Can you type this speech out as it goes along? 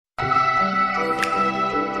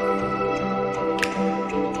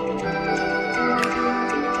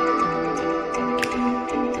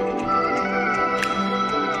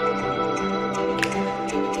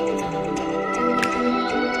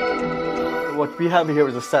what we have here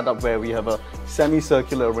is a setup where we have a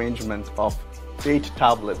semicircular arrangement of 8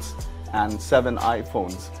 tablets and 7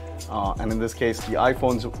 iPhones. And in this case, the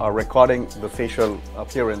iPhones are recording the facial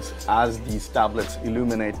appearance as these tablets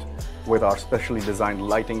illuminate with our specially designed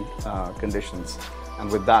lighting conditions.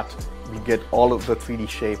 And with that, we get all of the 3D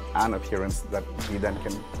shape and appearance that we then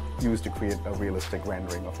can use to create a realistic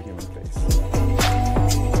rendering of a human face.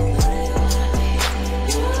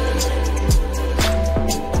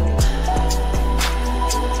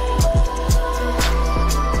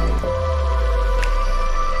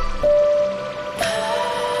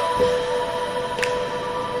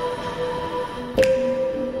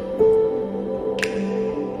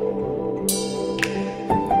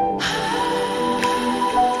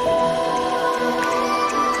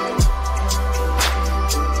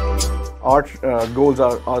 Our goals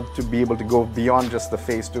are to be able to go beyond just the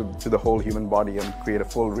face to the whole human body and create a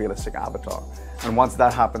full realistic avatar. And once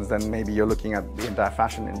that happens, then maybe you're looking at the entire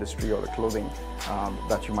fashion industry or the clothing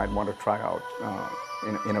that you might want to try out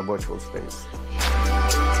in a virtual space.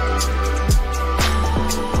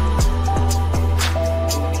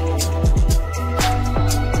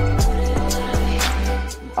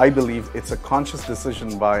 I believe it's a conscious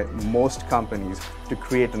decision by most companies to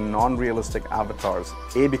create non-realistic avatars,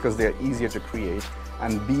 A, because they're easier to create,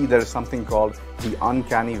 and B, there is something called the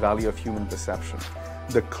uncanny valley of human perception.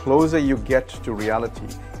 The closer you get to reality,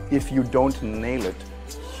 if you don't nail it,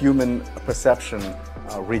 human perception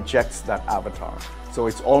rejects that avatar. So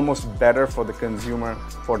it's almost better for the consumer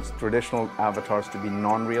for traditional avatars to be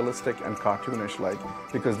non-realistic and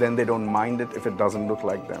cartoonish-like, because then they don't mind it if it doesn't look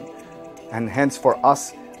like them. And hence, for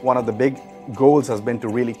us, one of the big goals has been to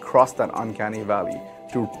really cross that uncanny valley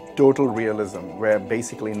to total realism, where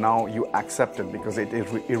basically now you accept it because it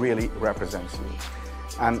really represents you.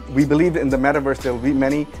 And we believe in the metaverse there will be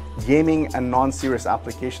many gaming and non-serious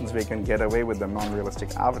applications where you can get away with the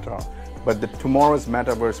non-realistic avatar. But tomorrow's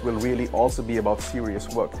metaverse will really also be about serious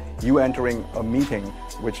work. You entering a meeting,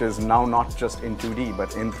 which is now not just in 2D,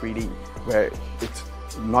 but in 3D, where it's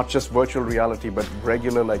not just virtual reality, but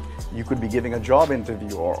regular, like you could be giving a job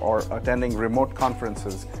interview or attending remote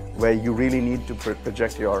conferences where you really need to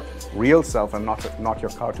project your real self and not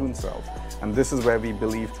your cartoon self. And this is where we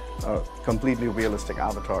believe completely realistic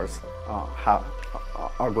avatars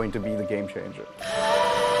are going to be the game changer.